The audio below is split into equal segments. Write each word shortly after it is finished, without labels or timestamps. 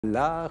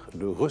L'art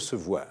de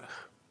recevoir.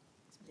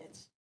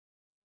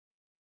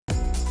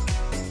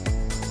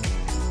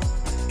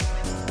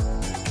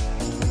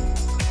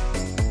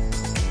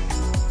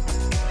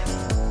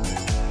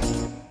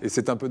 Et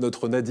c'est un peu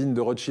notre Nadine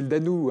de Rothschild à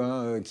nous,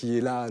 hein, qui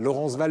est là.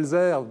 Laurence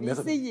Valzer.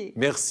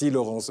 Merci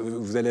Laurence,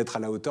 vous allez être à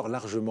la hauteur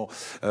largement.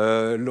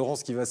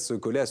 Laurence qui va se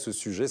coller à ce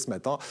sujet ce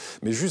matin.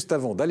 Mais juste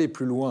avant d'aller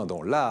plus loin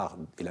dans l'art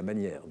et la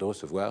manière de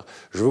recevoir,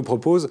 je vous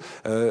propose,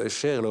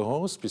 chère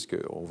Laurence,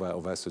 puisqu'on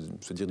va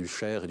se dire du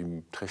cher et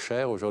du très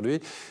cher aujourd'hui,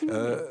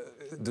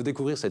 de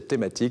découvrir cette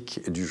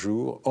thématique du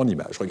jour en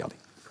images. Regardez.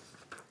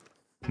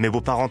 Mes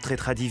beaux-parents très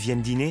tradis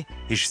viennent dîner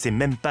et je sais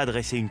même pas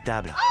dresser une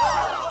table.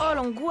 Oh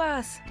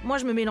l'angoisse! Moi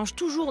je me mélange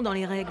toujours dans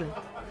les règles.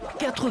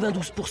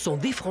 92%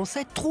 des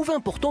Français trouvent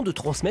important de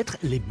transmettre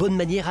les bonnes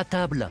manières à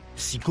table.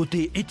 Si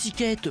côté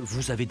étiquette,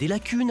 vous avez des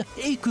lacunes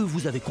et que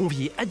vous avez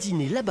convié à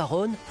dîner la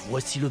baronne,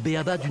 voici le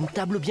b.a.-ba d'une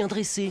table bien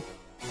dressée.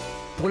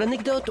 Pour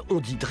l'anecdote,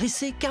 on dit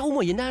dresser car au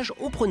Moyen-Âge,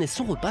 on prenait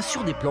son repas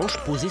sur des planches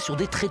posées sur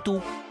des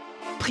tréteaux.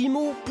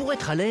 Primo, pour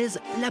être à l'aise,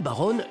 la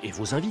baronne et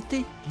vos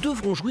invités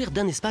devront jouir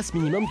d'un espace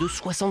minimum de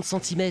 60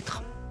 cm.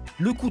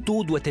 Le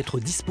couteau doit être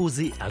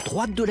disposé à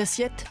droite de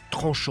l'assiette,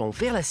 tranchant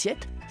vers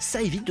l'assiette,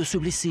 ça évite de se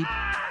blesser.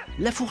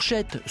 La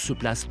fourchette se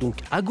place donc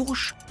à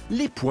gauche,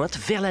 les pointes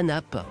vers la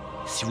nappe.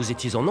 Si vous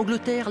étiez en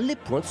Angleterre, les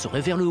pointes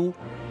seraient vers le haut.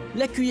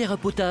 La cuillère à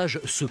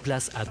potage se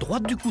place à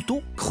droite du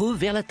couteau, creux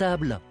vers la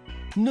table.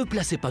 Ne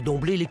placez pas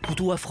d'emblée les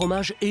couteaux à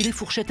fromage et les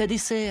fourchettes à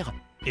dessert.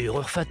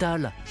 Erreur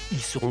fatale, ils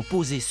seront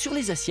posés sur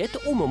les assiettes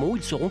au moment où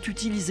ils seront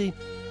utilisés.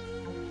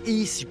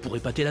 Et si pour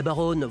épater la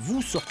baronne,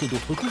 vous sortez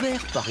d'autres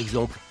couverts, par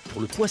exemple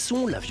pour le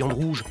poisson, la viande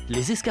rouge,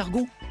 les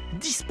escargots,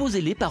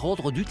 disposez-les par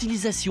ordre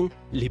d'utilisation.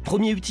 Les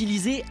premiers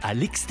utilisés à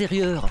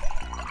l'extérieur.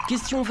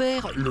 Question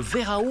verre, le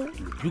verre à eau,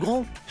 le plus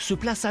grand, se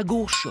place à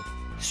gauche.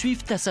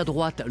 Suivent à sa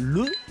droite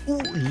le ou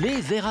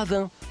les verres à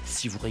vin,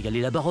 si vous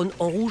régalez la baronne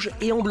en rouge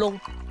et en blanc.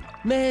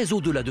 Mais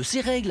au-delà de ces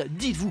règles,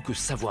 dites-vous que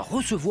savoir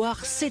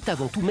recevoir, c'est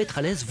avant tout mettre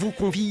à l'aise vos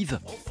convives.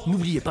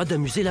 N'oubliez pas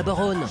d'amuser la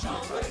baronne.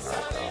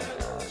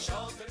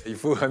 Il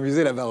faut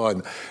amuser la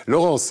baronne.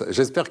 Laurence,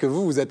 j'espère que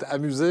vous êtes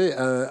amusée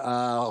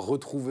à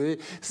retrouver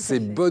ces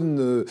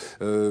bonnes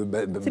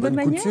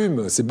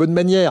coutumes, ces bonnes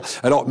manières.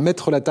 Alors,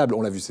 mettre la table,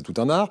 on l'a vu, c'est tout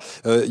un art.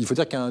 Il faut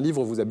dire qu'un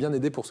livre vous a bien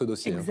aidé pour ce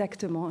dossier.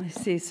 Exactement.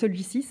 C'est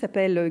celui-ci,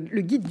 s'appelle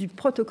Le guide du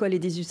protocole et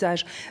des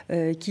usages,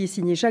 qui est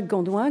signé Jacques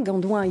Gandoin.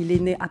 Gandoin, il est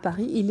né à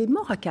Paris, il est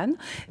mort à Cannes,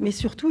 mais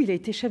surtout, il a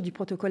été chef du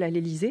protocole à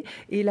l'Élysée.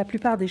 Et la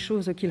plupart des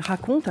choses qu'il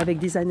raconte, avec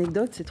des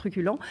anecdotes, c'est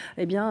truculent,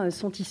 eh bien,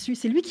 sont issues.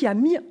 C'est lui qui a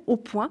mis au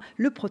point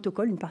le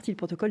protocole, une partie du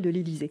protocole de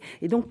l'Élysée.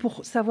 Et donc,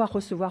 pour savoir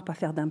recevoir, pas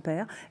faire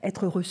d'impair,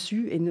 être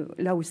reçu et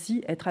là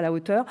aussi être à la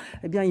hauteur,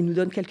 eh bien, il nous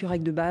donne quelques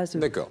règles de base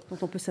dont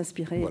on peut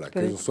s'inspirer, voilà, qui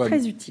peuvent être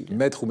très utiles.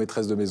 Maître ou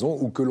maîtresse de maison,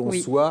 ou que l'on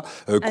soit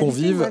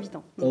convive,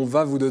 on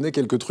va vous donner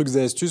quelques trucs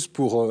et astuces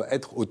pour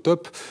être au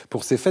top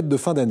pour ces fêtes de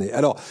fin d'année.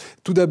 Alors,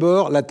 tout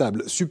d'abord, la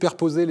table.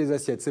 Superposer les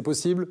assiettes, c'est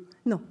possible?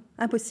 Non,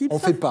 impossible. On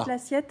ne fait pas.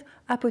 L'assiette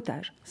à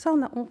potage. Ça,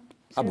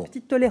 c'est une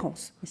petite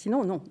tolérance. Mais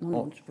sinon, non.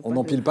 On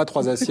n'empile pas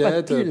 3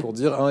 assiettes pour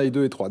dire 1 et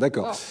 2 et 3.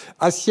 D'accord.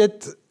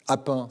 Assiette à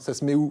pain, ça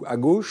se met où? À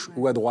gauche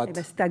ou à droite?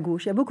 C'est à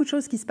gauche. Il y a beaucoup de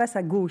choses qui se passent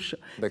à gauche.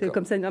 C'est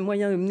comme ça un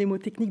moyen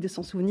mnémotechnique de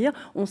s'en souvenir.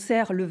 On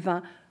sert le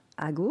vin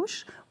à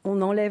gauche, on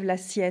enlève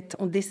l'assiette,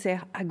 on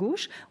dessert à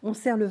gauche, on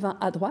sert le vin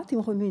à droite et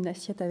on remet une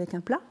assiette avec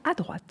un plat à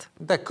droite.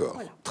 D'accord,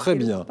 voilà. Très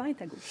bien. Le pain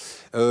est à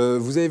gauche.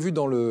 Vous avez vu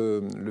dans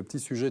le petit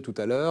sujet tout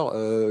à l'heure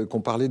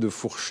qu'on parlait de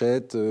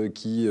fourchettes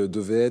qui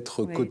devaient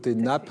être côté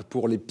nappe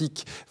pour les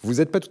pics. Vous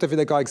n'êtes pas tout à fait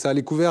d'accord avec ça?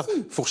 Les couverts,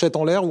 fourchette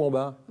en l'air ou en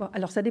bas? Bon,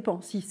 alors ça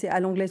dépend. Si c'est à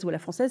l'anglaise ou à la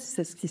française,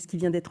 c'est ce qui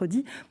vient d'être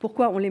dit.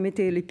 Pourquoi on les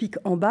mettait les pics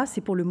en bas?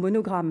 C'est pour le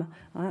monogramme.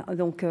 Hein.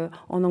 Donc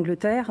en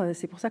Angleterre,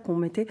 c'est pour ça qu'on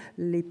mettait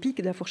les pics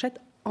de la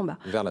fourchette en bas.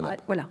 Vers la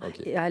nappe. Voilà.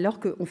 Okay. Et alors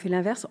qu'on fait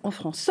l'inverse en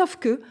France. Sauf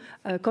que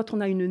quand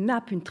on a une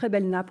nappe, une très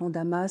belle nappe en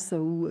damas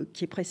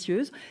qui est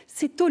précieuse,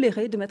 c'est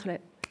toléré de mettre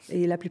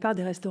et la plupart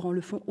des restaurants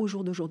le font au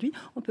jour d'aujourd'hui,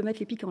 on peut mettre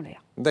les pics en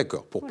l'air.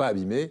 D'accord, pour pas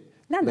abîmer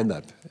la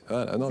nappe.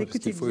 Voilà, non, parce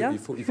qu'il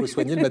faut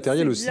soigner le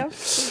matériel aussi.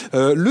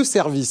 Le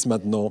service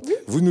maintenant. Oui.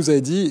 Vous nous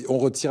avez dit, on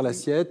retire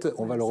l'assiette,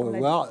 on va le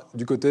revoir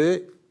du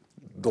côté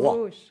droit.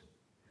 Gauche.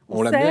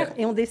 On sert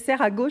et on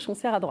dessert à gauche, on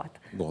sert à droite.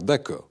 Bon,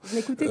 d'accord. Vous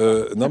m'écoutez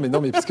pas non,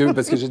 mais parce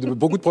que j'ai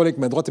beaucoup de problèmes avec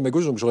ma droite et ma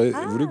gauche, donc j'aurais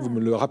voulu que vous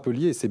me le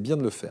rappeliez, et c'est bien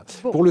de le faire.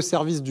 Bon. Pour le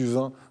service du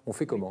vin, on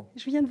fait comment?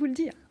 Je viens de vous le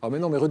dire. Ah mais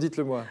non, mais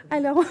redites-le-moi.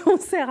 Alors, on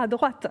sert à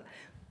droite.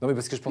 Non, mais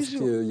parce que je pense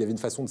qu'il y avait une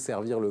façon de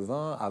servir le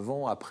vin,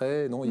 avant,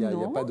 après, non, il n'y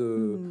a pas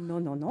de...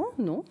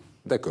 Non.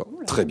 D'accord,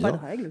 très bien. Pas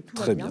de règles, tout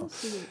très va bien.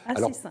 C'est assez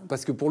Alors, simple.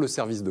 parce que pour le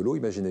service de l'eau,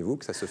 imaginez-vous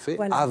que ça se fait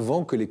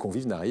avant que les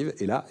convives n'arrivent.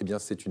 Et là, eh bien,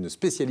 c'est une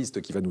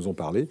spécialiste qui va nous en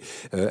parler.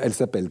 Elle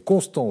s'appelle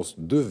Constance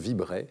de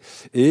Vibray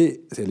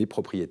et elle est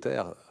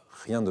propriétaire,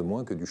 rien de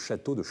moins que du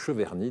château de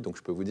Cheverny. Donc,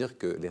 je peux vous dire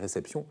que les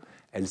réceptions,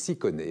 elle s'y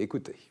connaît.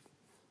 Écoutez.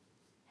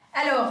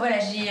 Alors voilà,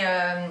 j'ai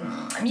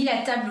mis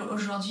la table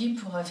aujourd'hui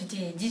pour fêter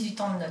les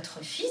 18 ans de notre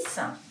fils.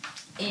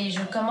 Et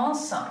je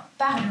commence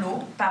par l'eau,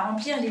 par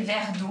remplir les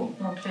verres d'eau,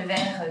 donc le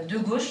verre de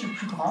gauche, le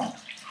plus grand.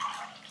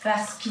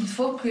 Parce qu'il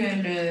faut que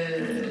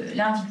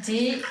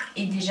l'invité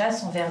ait déjà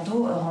son verre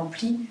d'eau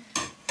rempli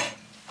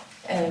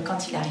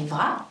quand il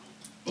arrivera.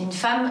 Une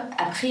femme,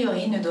 a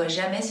priori, ne doit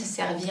jamais se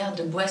servir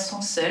de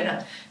boisson seule.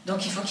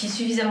 Donc il faut qu'il y ait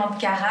suffisamment de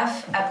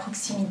carafes à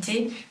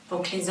proximité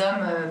pour que les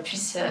hommes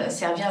puissent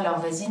servir leurs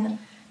voisines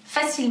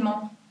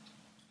facilement.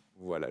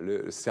 Voilà,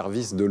 le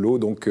service de l'eau,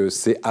 donc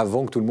c'est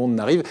avant que tout le monde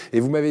n'arrive. Et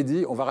vous m'avez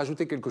dit, on va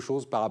rajouter quelque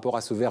chose par rapport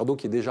à ce verre d'eau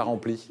qui est déjà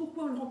rempli.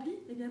 Pourquoi on le remplit?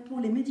 Eh bien, pour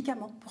les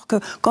médicaments. Pour que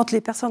quand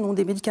les personnes ont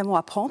des médicaments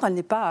à prendre, elles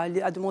n'aient pas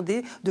à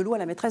demander de l'eau à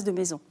la maîtresse de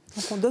maison.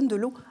 Donc on donne de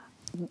l'eau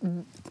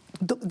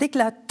dès que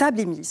la table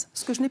est mise,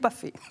 ce que je n'ai pas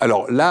fait.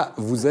 Alors là,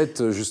 vous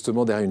êtes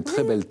justement derrière une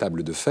très belle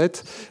table de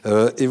fête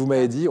et vous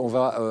m'avez dit, on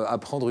va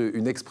apprendre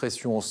une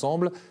expression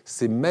ensemble,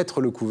 c'est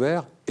mettre le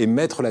couvert et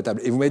mettre la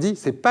table. Et vous m'avez dit,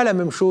 c'est pas la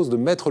même chose de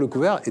mettre le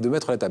couvert et de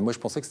mettre la table. Moi, je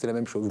pensais que c'était la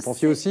même chose. Vous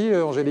pensiez aussi,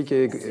 Angélique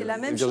et Virginie? C'est la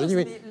même chose,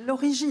 mais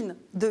l'origine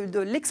de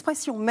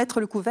l'expression mettre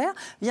le couvert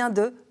vient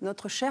de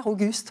notre cher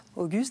Auguste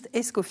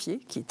Escoffier,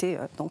 qui était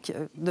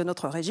de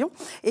notre région,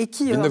 et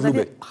qui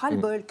avait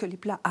ras-le-bol que les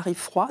plats arrivent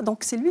froids.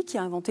 Donc c'est lui qui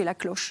a inventé la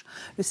cloche,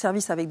 le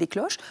service avec des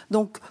cloches.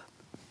 Donc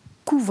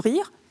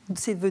couvrir,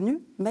 c'est venu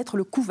mettre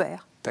le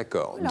couvert.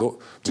 D'accord.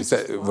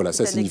 Voilà.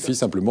 Ça signifie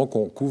simplement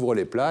qu'on couvre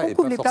les plats et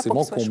pas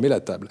forcément qu'on met la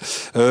table.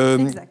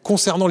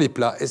 Concernant les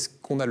plats, est-ce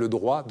qu'on a le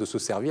droit de se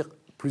servir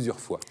plusieurs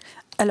fois?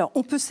 Alors,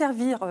 on peut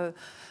servir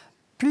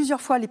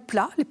plusieurs fois les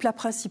plats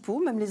principaux,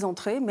 même les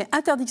entrées, mais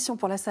interdiction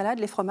pour la salade,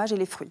 les fromages et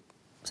les fruits.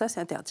 Ça, c'est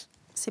interdit.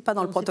 C'est pas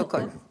dans le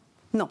protocole.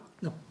 Non.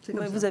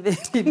 Vous avez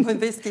des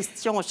mauvaises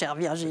questions, chère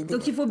Virginie.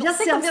 Donc il faut bien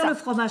servir le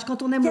fromage.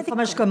 Quand on aime le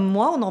fromage comme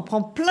moi, on en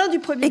prend plein du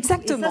premier coup.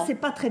 Exactement. Et ça, c'est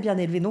pas très bien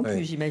élevé non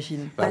plus,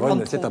 j'imagine. Avoir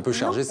une assiette un peu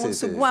chargée, on ne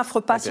se goinfre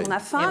pas si on a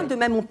faim. De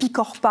même, on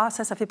picore pas.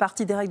 Ça fait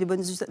partie des règles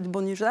de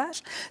bon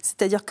usage.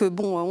 C'est-à-dire que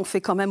on fait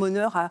quand même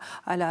honneur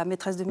à la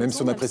maîtresse de maison. Même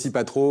si on n'apprécie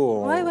pas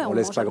trop, on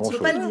laisse pas grand-chose.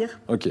 On ne peut pas le dire.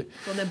 Ok. Si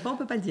on n'aime pas, on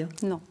peut pas le dire.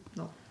 Non.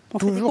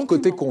 Toujours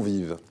côté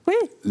convive. Oui.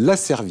 La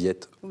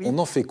serviette. Oui. On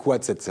en fait quoi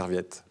de cette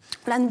serviette?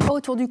 Plein de pas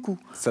autour du cou.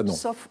 Ça, non.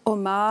 Sauf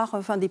homard,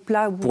 enfin des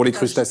plats. Pour les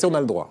crustacés, on a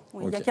le droit.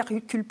 Oui, il y a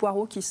qu'Hercule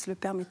Poirot qui se le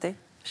permettait.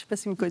 Je ne sais pas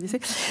si vous connaissez.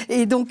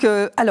 Et donc,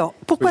 alors,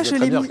 pourquoi je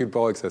l'ai mis... Hercule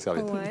Poirot avec sa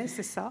serviette. Oui,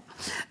 c'est ça.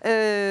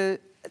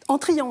 En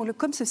triangle,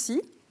 comme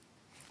ceci,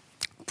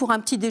 pour un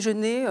petit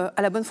déjeuner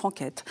à la bonne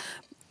franquette.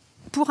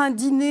 Pour un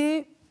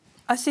dîner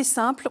assez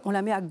simple, on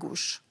la met à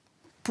gauche.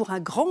 Pour un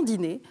grand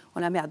dîner, on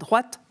la met à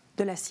droite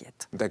de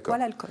l'assiette. D'accord.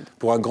 Voilà le code.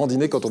 Pour un grand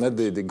dîner, quand on a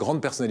des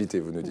grandes personnalités,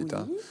 vous nous dites. Oui,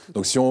 hein.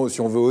 Donc si on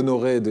veut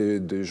honorer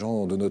des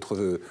gens de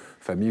notre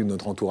famille ou de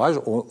notre entourage,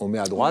 on met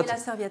à droite. On met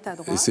la serviette à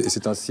droite. Et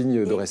c'est un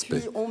signe de respect. Et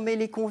puis on met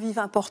les convives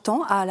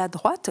importants à la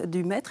droite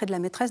du maître et de la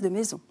maîtresse de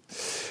maison.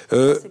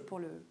 C'est pour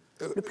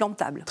le plan de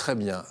table. Très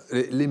bien.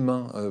 Les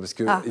mains, parce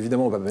que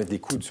évidemment, on va mettre les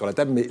coudes sur la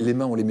table, mais les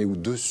mains, on les met où?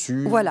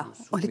 Dessus? Voilà,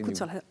 on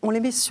les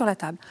met sur la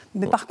table.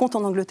 Mais par contre,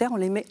 en Angleterre, on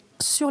les met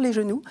sur les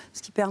genoux,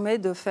 ce qui permet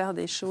de faire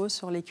des choses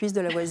sur les cuisses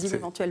de la voisine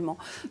éventuellement.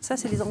 Ça,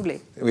 c'est les Anglais.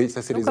 Oui,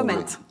 ça, c'est les Anglais.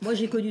 Moi,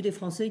 j'ai connu des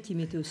Français qui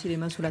mettaient aussi les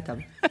mains sous la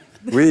table.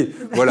 Oui,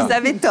 voilà. Vous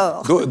avez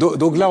tort.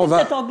 Donc là, on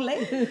va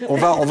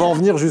en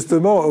venir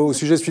justement au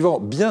sujet suivant.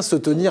 Bien se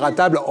tenir à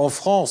table en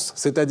France,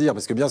 c'est-à-dire,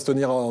 parce que bien se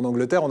tenir en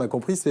Angleterre, on a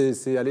compris,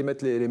 c'est aller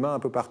mettre les mains un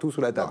peu partout sous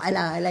la table. Non,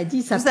 elle a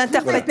dit ça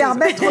pouvait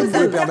permettre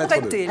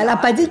d'eux. Elle n'a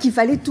pas dit qu'il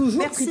fallait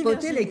toujours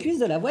tripoter les cuisses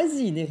de la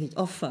voisine, Eric.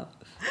 Enfin.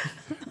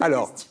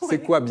 Alors, c'est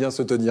quoi bien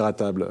se tenir à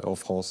table en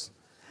France?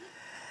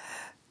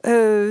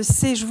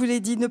 C'est, je vous l'ai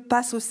dit, ne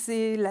pas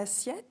saucer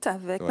l'assiette,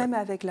 même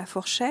avec la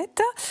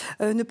fourchette,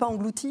 ne pas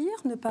engloutir,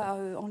 ne pas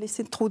en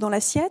laisser trop dans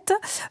l'assiette.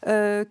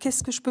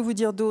 Qu'est-ce que je peux vous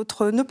dire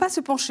d'autre? Ne pas se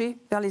pencher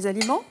vers les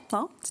aliments,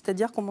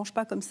 c'est-à-dire qu'on ne mange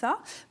pas comme ça,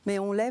 mais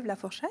on lève la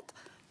fourchette.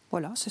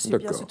 Voilà, ça c'est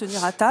bien se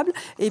tenir à table.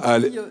 Et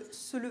puis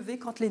se lever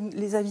quand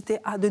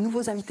de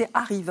nouveaux invités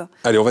arrivent.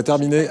 Allez, on va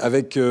terminer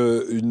avec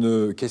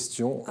une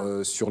question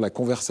sur la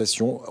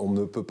conversation. On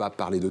ne peut pas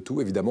parler de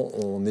tout, évidemment.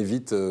 On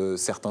évite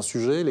certains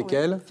sujets,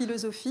 lesquels?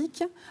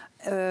 Philosophiques,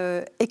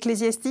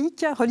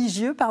 ecclésiastiques,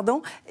 religieux,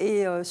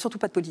 et surtout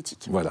pas de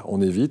politique. Voilà,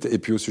 on évite. Et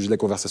puis au sujet de la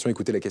conversation,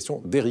 écoutez la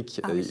question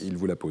d'Éric. Il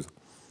vous la pose.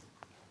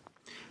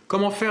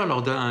 Comment faire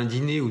lors d'un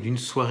dîner ou d'une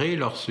soirée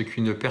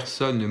lorsqu'une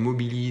personne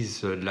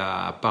mobilise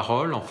la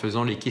parole en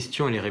faisant les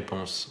questions et les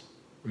réponses?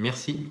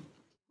 Merci.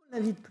 On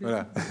l'invite plus.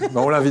 Voilà.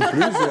 On l'invite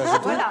plus.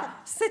 Voilà,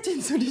 c'est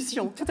une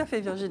solution. Tout à fait,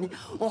 Virginie.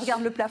 On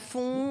regarde le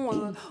plafond,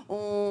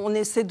 on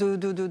essaie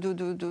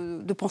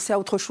de penser à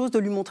autre chose, de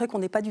lui montrer qu'on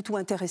n'est pas du tout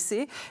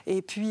intéressé,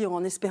 et puis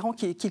en espérant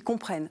qu'il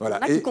comprenne. Voilà. Il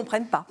y en a qui ne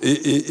comprennent pas.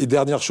 Et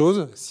dernière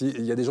chose,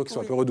 s'il y a des gens qui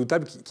sont un peu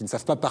redoutables, qui ne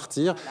savent pas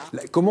partir,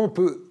 comment on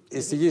peut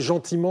essayer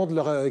gentiment de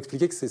leur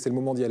expliquer que c'est le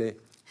moment d'y aller?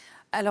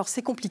 Alors,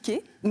 c'est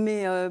compliqué,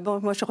 mais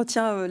moi, je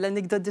retiens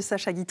l'anecdote de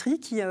Sacha Guitry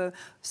qui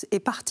est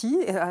parti,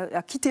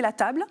 a quitté la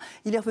table.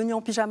 Il est revenu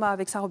en pyjama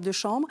avec sa robe de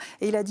chambre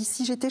et il a dit «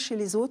 Si j'étais chez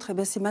les autres,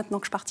 c'est maintenant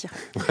que je partirais. »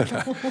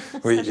 Voilà.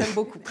 Oui, j'aime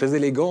beaucoup. Très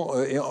élégant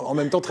et en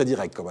même temps très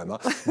direct quand même.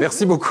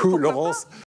 Merci beaucoup, Laurence.